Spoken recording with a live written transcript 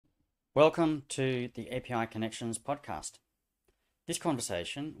Welcome to the API Connections podcast. This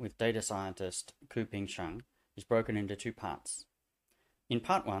conversation with data scientist Koo Ping Shung is broken into two parts. In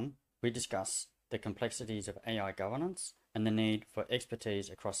part one, we discuss the complexities of AI governance and the need for expertise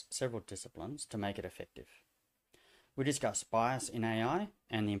across several disciplines to make it effective. We discuss bias in AI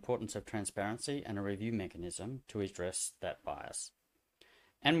and the importance of transparency and a review mechanism to address that bias.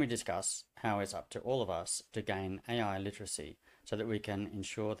 And we discuss how it's up to all of us to gain AI literacy so that we can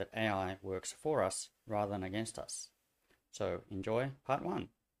ensure that AI works for us rather than against us. So enjoy part one.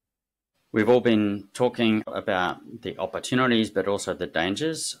 We've all been talking about the opportunities, but also the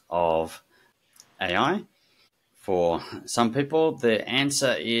dangers of AI. For some people, the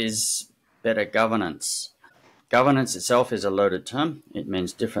answer is better governance. Governance itself is a loaded term. It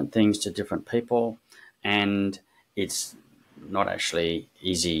means different things to different people, and it's not actually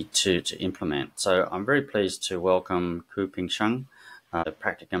easy to implement. So I'm very pleased to welcome Koo Ping Shung, the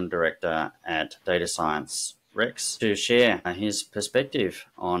Practicum Director at Data Science Rex, to share his perspective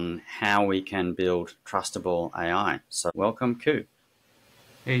on how we can build trustable AI. So welcome, Koo.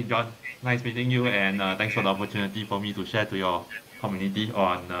 Hey, John. Nice meeting you, and thanks for the opportunity for me to share to your community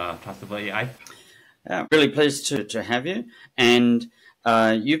on Trustable AI. Really pleased to have you. And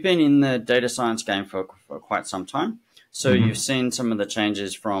you've been in the data science game for quite some time. So you've seen some of the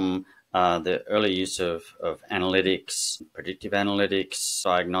changes from the early use of analytics, predictive analytics,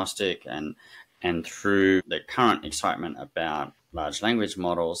 diagnostic, and through the current excitement about large language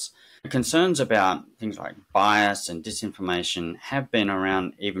models. Concerns about things like bias and disinformation have been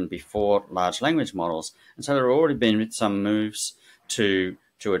around even before large language models. And so there have already been some moves to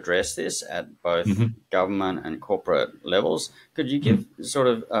address this at both government and corporate levels. Could you give sort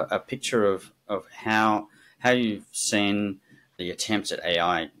of a picture of how you've seen the attempts at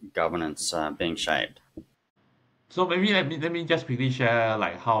AI governance being shaped? So maybe let me just quickly share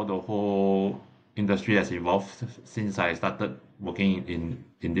like how the whole industry has evolved since I started working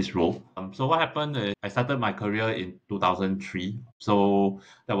in this role. So what happened is I started my career in 2003. So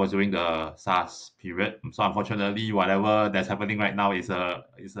that was during the SARS period. So unfortunately, whatever that's happening right now is a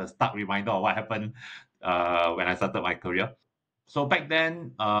stark reminder of what happened when I started my career. So back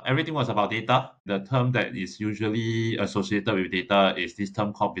then, everything was about data. The term that is usually associated with data is this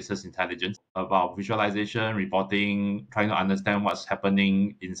term called business intelligence, about visualization, reporting, trying to understand what's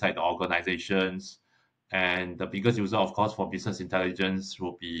happening inside the organizations. And the biggest user, of course, for business intelligence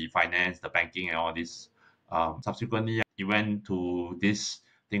will be finance, the banking, and all this. Subsequently, it went to this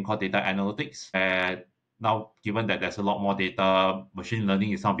thing called data analytics. And now, given that there's a lot more data, machine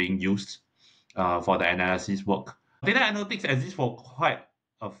learning is now being used for the analysis work. Data analytics exists for quite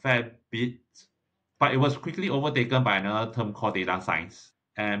a fair bit, but it was quickly overtaken by another term called data science.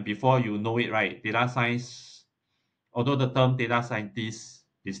 And before you know it, right, data science, although the term data scientist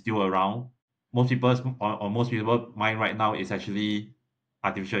is still around, most people's or most people's mind right now is actually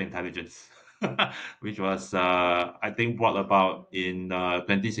artificial intelligence, which was I think brought about in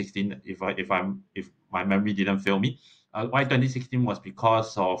 2016, if my memory didn't fail me. Why 2016 was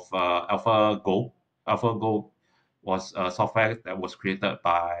because of AlphaGo. AlphaGo was a software that was created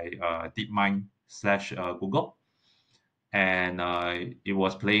by DeepMind slash Google, and it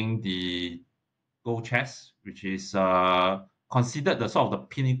was playing the Go chess, which is considered the sort of the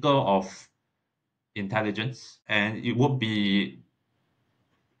pinnacle of intelligence, and it would be.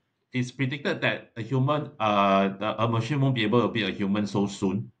 It's predicted that a machine won't be able to beat a human so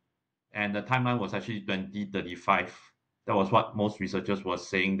soon, and the timeline was actually 2035. That was what most researchers were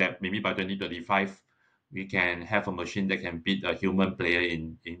saying, that maybe by 2035 we can have a machine that can beat a human player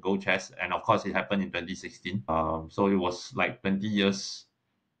in Go chess. And of course, it happened in 2016. So it was like 20 years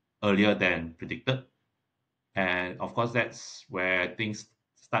earlier than predicted. And of course, that's where things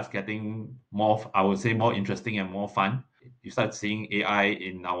starts getting more, I would say, more interesting and more fun. You start seeing AI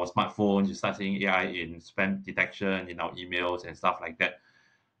in our smartphones, you start seeing AI in spam detection in our emails and stuff like that.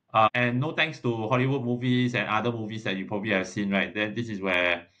 And no thanks to Hollywood movies and other movies that you probably have seen, right? Then this is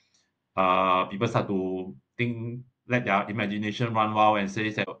where people start to think, let their imagination run wild and say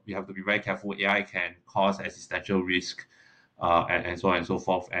that we have to be very careful. AI can cause existential risk, and so on and so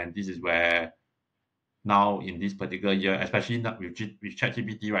forth. And this is where now in this particular year, especially now with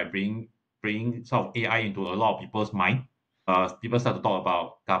ChatGPT, right, bring sort of AI into a lot of people's mind. People start to talk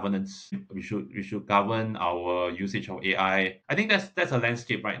about governance. We should govern our usage of AI. I think that's a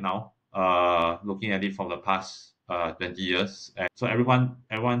landscape right now. Looking at it from the past 20 years, and so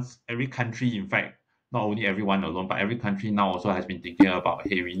every country, in fact, not only everyone alone, but every country now also has been thinking about,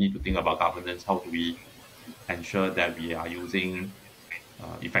 hey, we need to think about governance. How do we ensure that we are using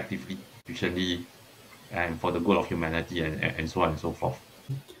effectively, efficiently, and for the good of humanity, and so on and so forth.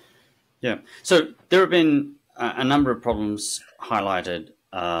 Yeah. So there have been a number of problems highlighted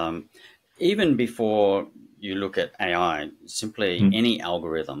even before you look at AI. Simply any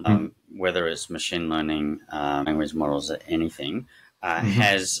algorithm, whether it's machine learning, language models, or anything,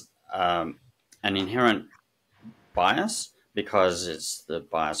 has an inherent bias because it's the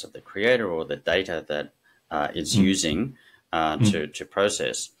bias of the creator or the data that it's using to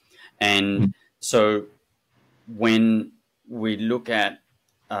process. And so when we look at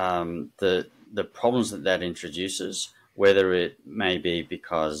the problems that introduces, whether it may be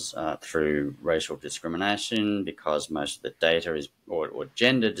because through racial discrimination, because most of the data is, or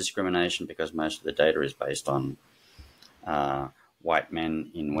gender discrimination, because most of the data is based on white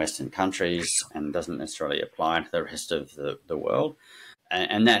men in Western countries and doesn't necessarily apply to the rest of the world.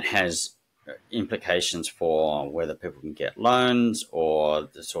 And that has implications for whether people can get loans or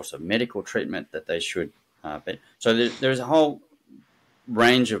the sorts of medical treatment that they should be. So there's a whole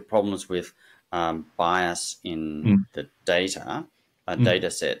range of problems with bias in the data,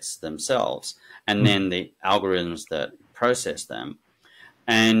 data sets themselves, and then the algorithms that process them.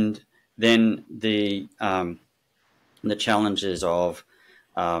 And then the challenges of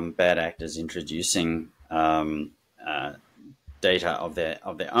bad actors introducing data of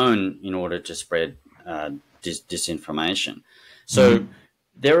their own in order to spread disinformation. So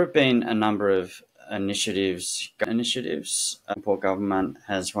there have been a number of initiatives. Singapore government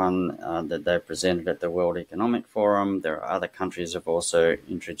has one that they presented at the World Economic Forum. There are other countries have also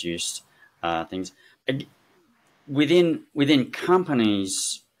introduced things. Within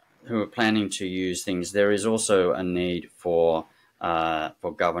companies who are planning to use things, there is also a need for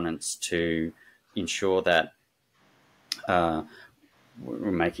governance to ensure that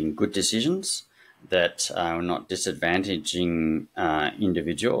we're making good decisions, that we're not disadvantaging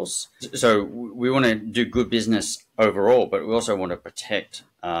individuals. So we want to do good business overall, but we also want to protect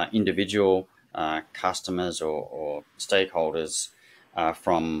individual customers or stakeholders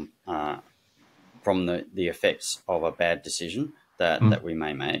from the effects of a bad decision that we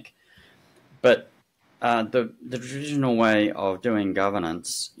may make. But the traditional way of doing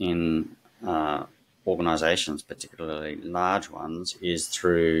governance in organizations, particularly large ones, is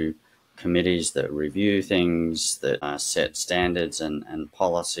through committees that review things, that set standards and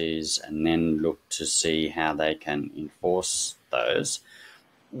policies, and then look to see how they can enforce those.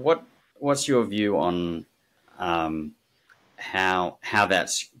 What's your view on how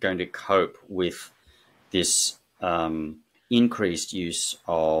that's going to cope with this increased use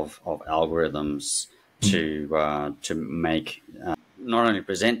of algorithms to make not only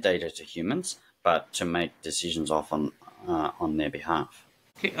present data to humans, but to make decisions often on their behalf?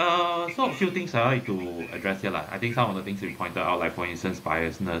 Okay, so a few things I like to address here. I think some of the things we pointed out, like for instance,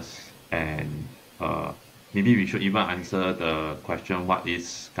 biasness, and maybe we should even answer the question, what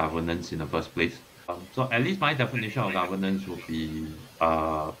is governance in the first place? So at least my definition of governance would be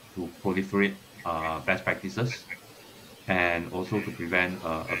to proliferate best practices and also to prevent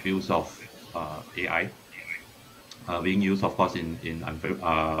abuse of AI being used, of course, in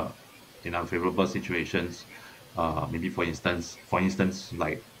unfavorable situations. Maybe for instance,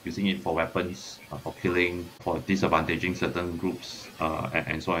 like using it for weapons, for killing, for disadvantaging certain groups,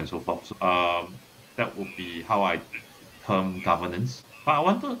 and so on and so forth. So, that would be how I term governance. But I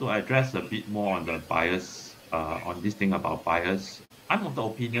wanted to address a bit more on the bias, on this thing about bias. I'm of the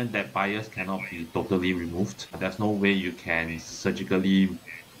opinion that bias cannot be totally removed. There's no way you can surgically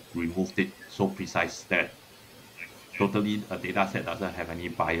remove it so precise that totally a data set doesn't have any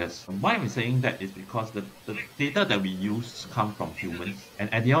bias. Why I'm saying that is because the data that we use come from humans,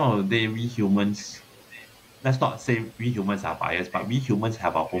 and at the end of the day, we humans, let's not say we humans are biased, but we humans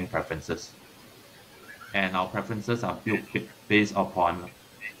have our own preferences. And our preferences are built based upon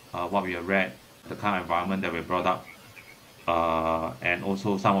what we have read, the kind of environment that we're brought up, and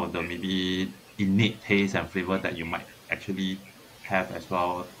also some of the maybe innate taste and flavor that you might actually have as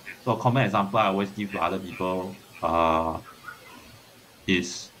well. So a common example I always give to other people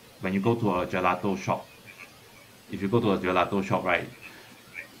is when you go to a gelato shop. If you go to a gelato shop, right,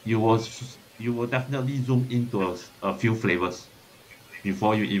 you will definitely zoom into a few flavors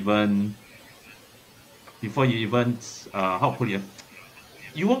before you even how put it.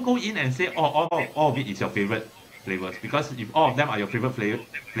 You won't go in and say all of it is your favorite flavors, because if all of them are your favorite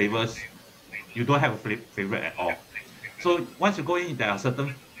flavors, you don't have a favorite at all. So once you go in, there are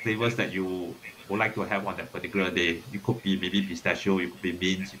certain flavors that you would like to have on that particular day. It could be maybe pistachio, it could be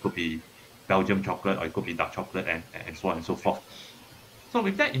mint, it could be Belgium chocolate, or it could be dark chocolate, and so on and so forth. So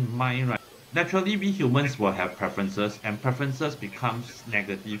with that in mind, right, naturally we humans will have preferences, and preferences becomes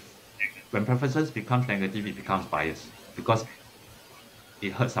negative. When preferences becomes negative, it becomes biased because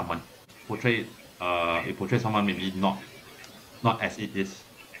it hurts someone. portrays someone maybe not as it is.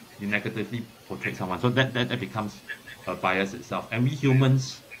 You negatively portray someone, so that becomes a bias itself. And we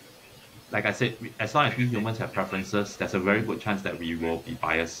humans, like I said, as long as we humans have preferences, there's a very good chance that we will be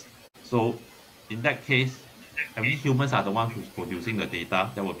biased. So in that case, and we humans are the ones who's producing the data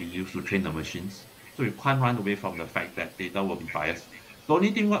that will be used to train the machines. So you can't run away from the fact that data will be biased. The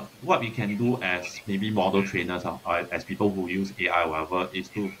only thing what we can do as maybe model trainers or as people who use AI or whatever is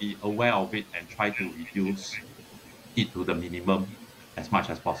to be aware of it and try to reduce it to the minimum as much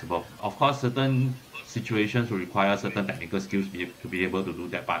as possible. Of course, certain situations will require certain technical skills to be able to do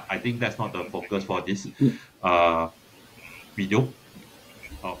that, but I think that's not the focus for this uh, video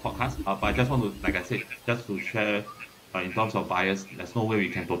or podcast. But I just want to, like I said, just to share in terms of bias, there's no way we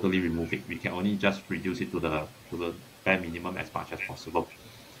can totally remove it. We can only just reduce it to the bare minimum as much as possible.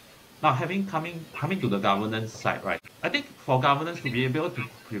 Now, coming to the governance side, right? I think for governance to be able to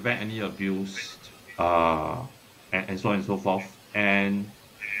prevent any abuse, and so on and so forth, and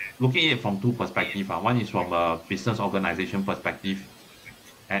looking at it from two perspectives. One is from a business organization perspective,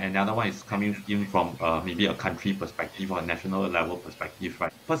 and another one is coming in from maybe a country perspective or a national level perspective,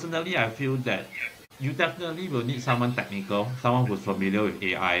 right? Personally, I feel that you definitely will need someone technical, someone who's familiar with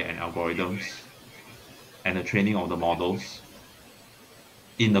AI and algorithms and the training of the models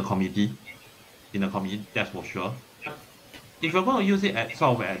in the committee. That's for sure. If you're going to use it at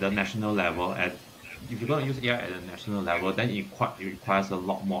sort of at the national level, if you're going to use AI at the national level, then it requires a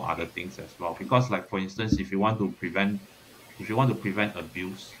lot more other things as well. Because, like for instance, if you want to prevent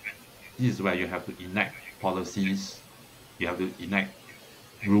abuse, this is where you have to enact policies, you have to enact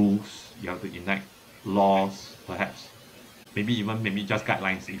rules, you have to enact laws, perhaps maybe just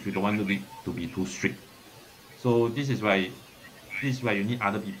guidelines if you don't want it to be too strict. So this is why you need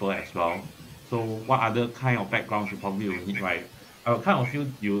other people as well. So what other kind of backgrounds you probably will need, right? I kind of feel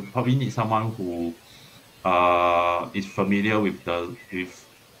you probably need someone who is familiar with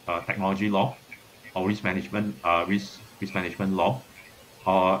technology law or risk management law,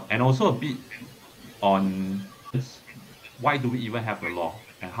 and also a bit on why do we even have a law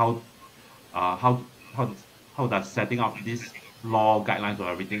and uh, how how how does setting up this law guidelines or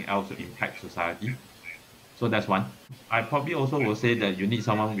everything else impact society. So that's one. I probably also will say that you need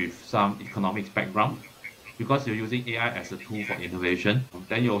someone with some economics background because you're using AI as a tool for innovation.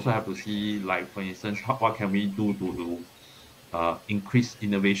 Then you also have to see, like for instance, what can we do to increase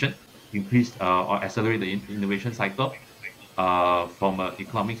innovation, increase or accelerate the innovation cycle from an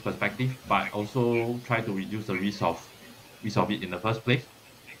economics perspective, but also try to reduce the risk of it in the first place.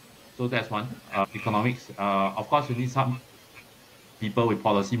 So that's one. Economics. Of course, you need some people with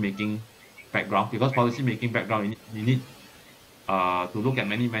policy making background because policy making background you need to look at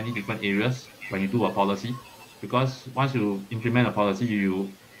many different areas when you do a policy, because once you implement a policy,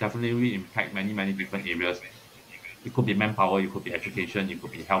 you definitely impact many different areas. It could be manpower, it could be education, it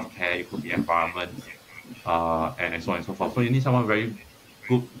could be healthcare, it could be environment, and so on and so forth. So you need someone very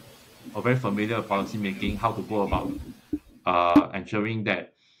good or very familiar with policy making, how to go about ensuring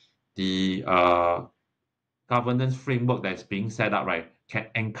that the governance framework that's being set up, right, can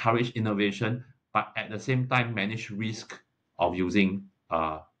encourage innovation, but at the same time manage risk of using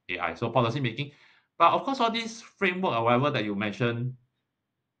AI. So policy making. But of course, all these framework or whatever that you mentioned,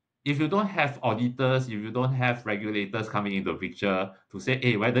 if you don't have auditors, if you don't have regulators coming into the picture to say,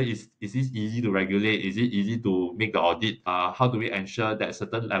 hey, whether is this easy to regulate, is it easy to make the audit, how do we ensure that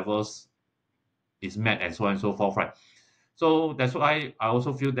certain levels is met and so on and so forth, right? So that's why I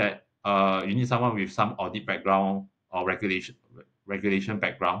also feel that you need someone with some audit background or regulation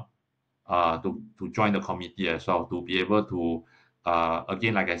background to join the committee as well, to be able to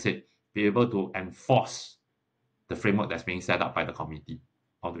again, like I said, be able to enforce the framework that's being set up by the committee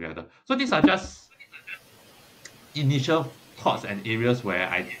altogether. So these are just initial thoughts and areas where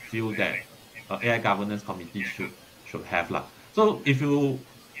I feel that AI governance committee should have lah. So if you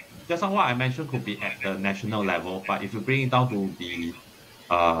just what I mentioned could be at the national level, but if you bring it down to the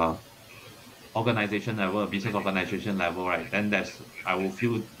uh, organization level, business organization level, right, then I will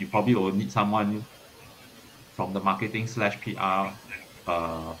feel you probably will need someone from the marketing slash PR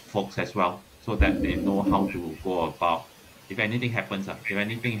folks as well, so that they know how to go about if anything happens,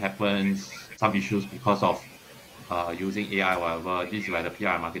 some issues because of using AI or whatever, this is where the PR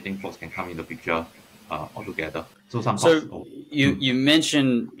and marketing folks can come in the picture altogether. So some thoughts. So you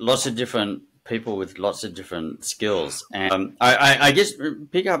mentioned lots of different people with lots of different skills, and I guess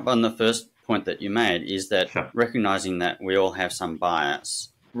pick up on the first point that you made is that Sure. recognizing that we all have some bias,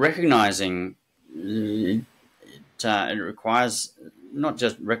 recognizing it requires not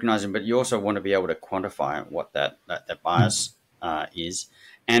just recognizing, but you also want to be able to quantify what that bias is,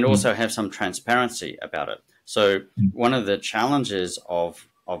 and also have some transparency about it. So one of the challenges of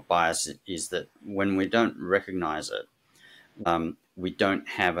bias is that when we don't recognize it, we don't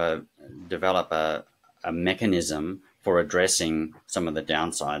develop a mechanism for addressing some of the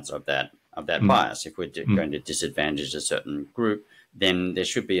downsides of that bias. If we're going to disadvantage a certain group, then there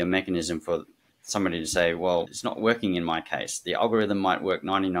should be a mechanism for somebody to say, well, it's not working in my case. The algorithm might work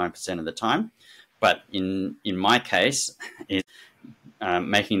 99% of the time, but in my case, it's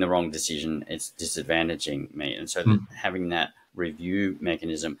making the wrong decision. It's disadvantaging me. And so having that review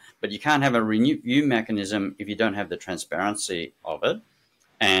mechanism, but you can't have a review mechanism if you don't have the transparency of it,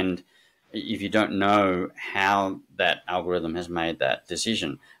 and if you don't know how that algorithm has made that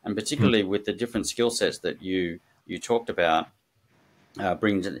decision. And particularly with the different skill sets that you talked about,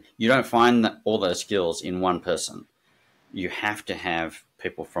 you don't find all those skills in one person. You have to have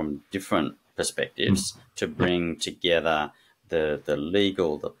people from different perspectives to bring together the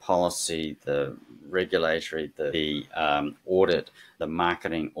legal, the policy, the regulatory, the audit, the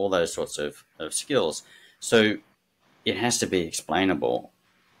marketing, all those sorts of skills. So it has to be explainable.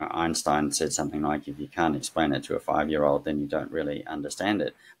 Einstein said something like, if you can't explain it to a 5-year-old, then you don't really understand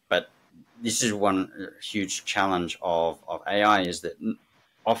it. But this is one huge challenge of AI, is that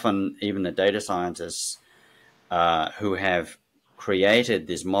often even the data scientists who have created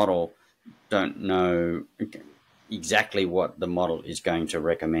this model don't know exactly what the model is going to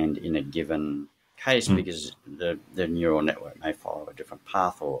recommend in a given case, because the neural network may follow a different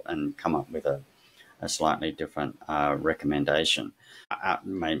path and come up with a slightly different recommendation,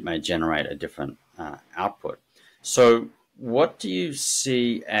 may generate a different output. So what do you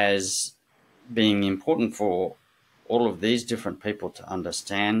see as being important for all of these different people to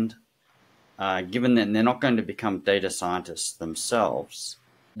understand, given that they're not going to become data scientists themselves?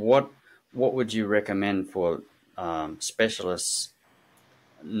 What would you recommend for specialists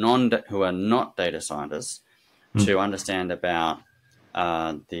who are not data scientists to understand about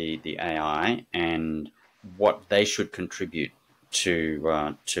the AI and what they should contribute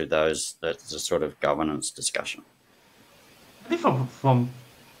to that's the sort of governance discussion? I think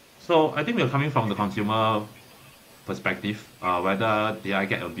so I think we're coming from the consumer perspective, whether did I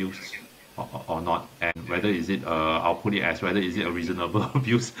get abused or not, and whether is it I'll put it as whether is it a reasonable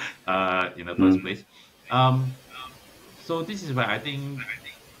abuse in the first place. So this is where I think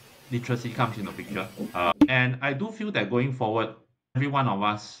literacy comes in the picture, and I do feel that going forward, every one of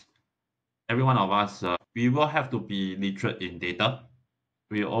us, we will have to be literate in data.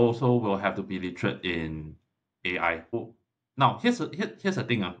 We also will have to be literate in AI. Now, here's the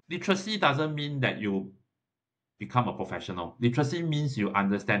thing. Literacy doesn't mean that you become a professional. Literacy means you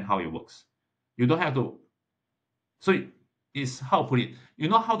understand how it works. You don't have to. So it's how to put it. You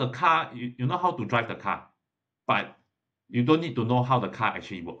know how you know how to drive the car, but you don't need to know how the car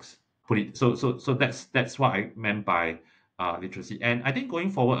actually works. Put it so that's what I meant by literacy. And I think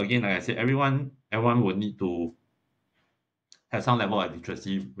going forward, again, like I said, everyone will need to have some level of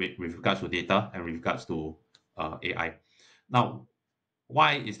literacy with regards to data and with regards to AI. Now,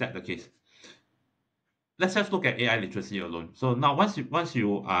 why is that the case? Let's just look at AI literacy alone. So now once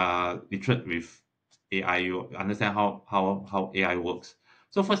you are literate with AI, you understand how AI works.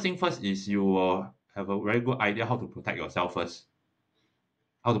 So first thing first is you will have a very good idea how to protect yourself first.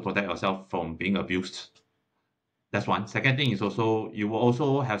 How to protect yourself from being abused. That's one. Second thing is also you will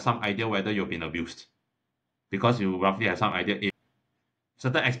also have some idea whether you've been abused, because you roughly have some idea,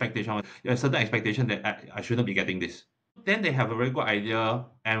 certain expectation that I shouldn't be getting this. Then they have a very good idea,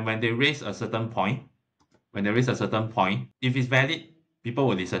 and when they raise a certain point, if it's valid, people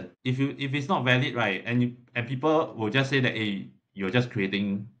will listen. If it's not valid, right, and people will just say that, hey, you're just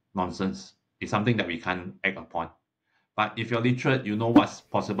creating nonsense. It's something that we can't act upon. But if you're literate, you know what's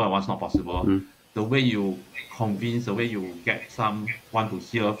possible and what's not possible. The way you convince, the way you get someone to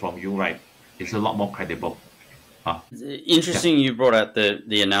hear from you, right, is a lot more credible. Interesting. You brought out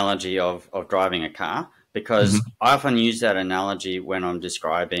the analogy of driving a car, because I often use that analogy when I'm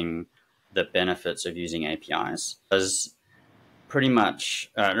describing the benefits of using APIs. Because pretty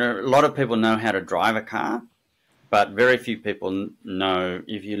much a lot of people know how to drive a car, but very few people know,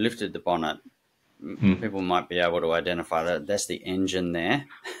 if you lifted the bonnet, people might be able to identify that that's the engine there,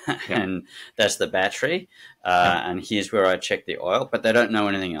 and that's the battery, and here's where I check the oil, but they don't know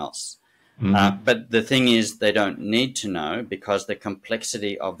anything else. But the thing is, they don't need to know, because the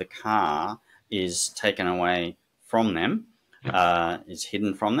complexity of the car is taken away from them, is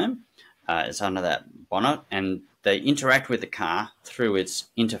hidden from them. It's under that bonnet, and they interact with the car through its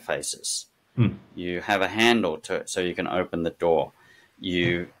interfaces. You have a handle so you can open the door.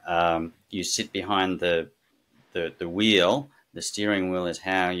 You sit behind the wheel, The steering wheel is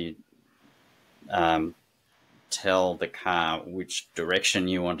how you tell the car which direction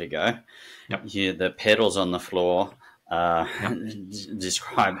you want to go. Yep. The pedals on the floor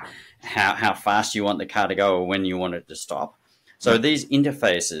describe how fast you want the car to go or when you want it to stop. So these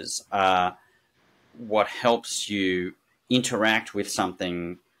interfaces are what helps you interact with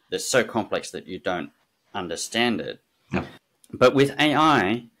something that's so complex that you don't understand it. Yep. But with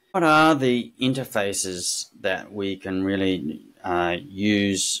AI, what are the interfaces that we can really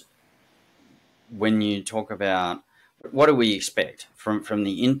use when you talk about what do we expect from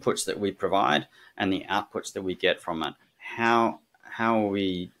the inputs that we provide and the outputs that we get from it? How are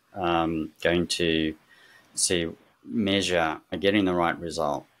we going to measure getting the right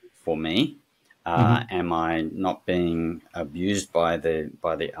result for me? Am I not being abused by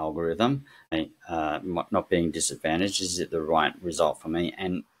the algorithm? Not being disadvantaged? Is it the right result for me?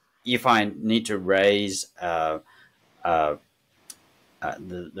 And if I need to raise the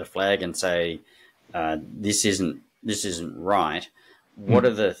flag and say this isn't right, what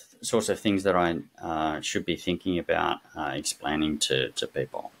are the sorts of things that I should be thinking about explaining to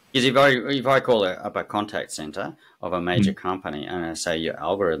people? Because if I call up a contact center of a major company and I say your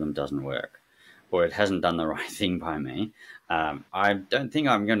algorithm doesn't work or it hasn't done the right thing by me, I don't think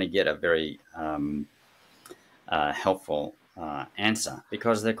I'm going to get a very helpful answer,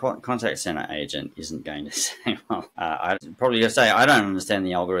 because the contact center agent isn't going to say, well, I'm probably going to say, I don't understand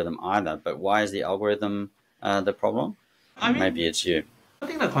the algorithm either, but why is the algorithm the problem? I mean, maybe it's you. I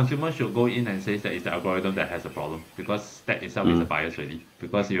think the consumer should go in and say that it's the algorithm that has a problem, because that itself is a bias already.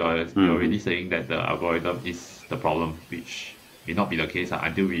 Because you're already saying that the algorithm is the problem, which may not be the case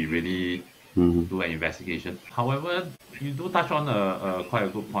until we really do an investigation. However, you do touch on quite a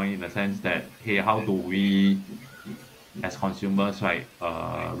good point in the sense that, hey, how do we, as consumers, right,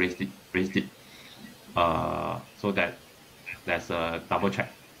 raise it so that there's a double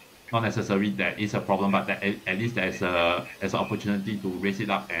check. Not necessarily that is a problem, but that at least there's an opportunity to raise it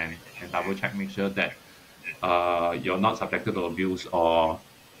up and double check, make sure that you're not subjected to abuse, or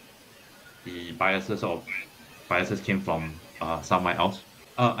the biases came from somewhere else.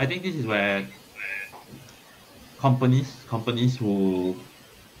 I think this is where companies who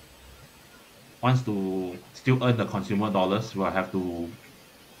wants to still earn the consumer dollars will have to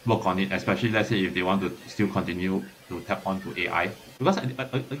work on it, especially let's say if they want to still continue to tap onto AI. Because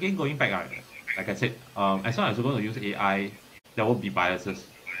again, going back, like I said, as long as we're going to use AI, there will be biases.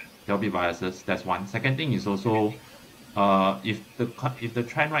 That's one. Second thing is also, if the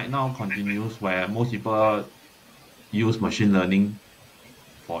trend right now continues where most people use machine learning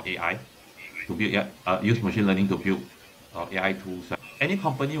for AI to build, use machine learning to build AI tools, any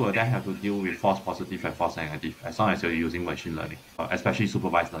company will then have to deal with false positive and false negative as long as you're using machine learning, especially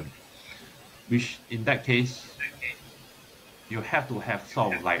supervised learning. Which in that case, you have to have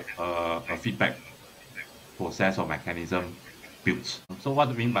sort of like a feedback process or mechanism built. So what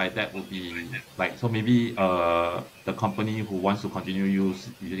I mean by that would be like, so maybe the company who wants to continue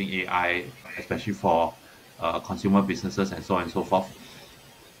using AI, especially for consumer businesses and so on and so forth,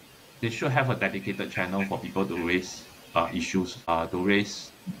 they should have a dedicated channel for people to raise issues, to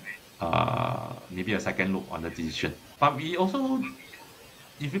raise maybe a second look on the decision. But we also,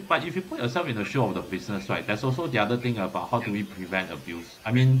 if you put yourself in the shoe of the business, right, there's also the other thing about how do we prevent abuse.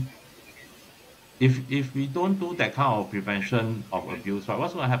 I mean, if we don't do that kind of prevention of abuse, right,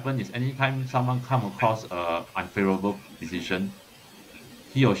 what's going to happen is anytime someone come across a unfavorable decision,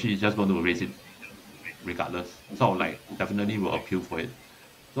 he or she is just going to raise it regardless. So like definitely will appeal for it.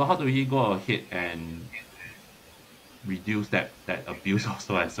 So how do we go ahead and reduce that abuse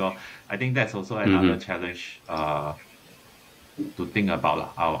also as well? I think that's also another challenge to think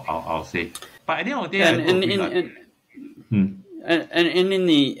about. I'll say. But at the end of the day, and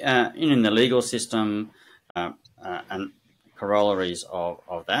in the legal system and corollaries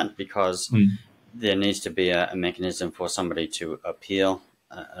of that, because there needs to be a mechanism for somebody to appeal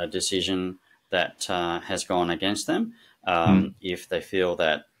a decision that has gone against them if they feel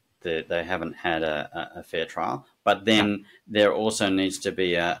that they haven't had a fair trial. But then there also needs to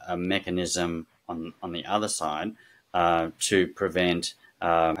be a mechanism on the other side to prevent,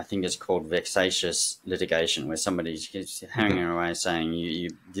 I think it's called vexatious litigation, where somebody's hanging away saying you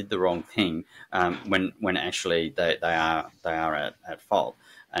did the wrong thing when actually they are at fault,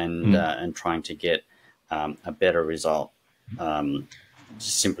 and trying to get a better result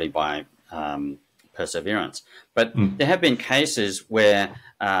simply by perseverance. But there have been cases where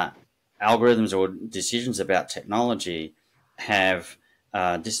algorithms or decisions about technology have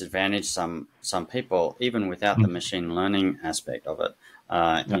disadvantaged some people, even without the machine learning aspect of it.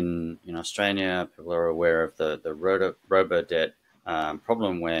 In Australia, people are aware of the robo-debt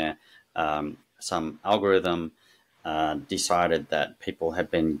problem where some algorithm decided that people had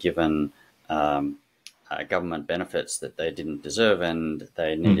been given government benefits that they didn't deserve and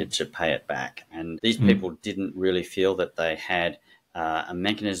they needed to pay it back. And these people didn't really feel that they had a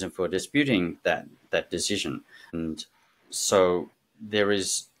mechanism for disputing that decision. And so there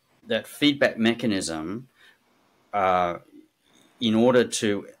is that feedback mechanism in order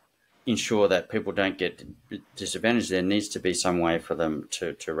to ensure that people don't get disadvantaged. There needs to be some way for them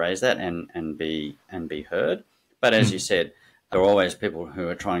to raise that and be heard. But as you said, there are always people who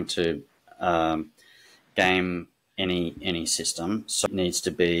are trying to game any system. So it needs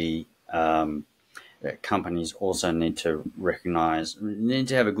to be companies also need to need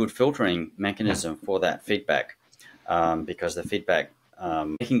to have a good filtering mechanism for that feedback, because the feedback,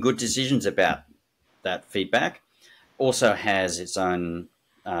 making good decisions about that feedback also has its own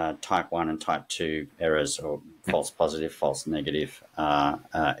type 1 and type 2 errors, or false positive, false negative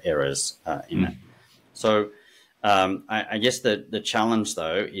errors in it. So I guess the challenge,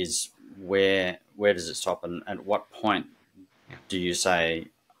 though, is where does it stop, and at what point do you say,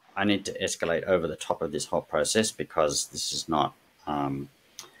 I need to escalate over the top of this whole process because this is not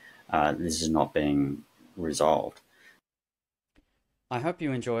being resolved. I hope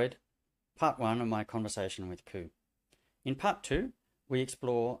you enjoyed part 1 of my conversation with Koo. In part 2, we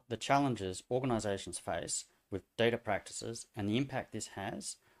explore the challenges organizations face with data practices and the impact this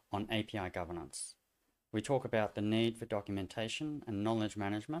has on API governance. We talk about the need for documentation and knowledge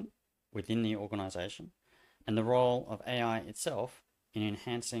management within the organization and the role of AI itself in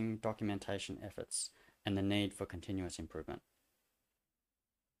enhancing documentation efforts and the need for continuous improvement.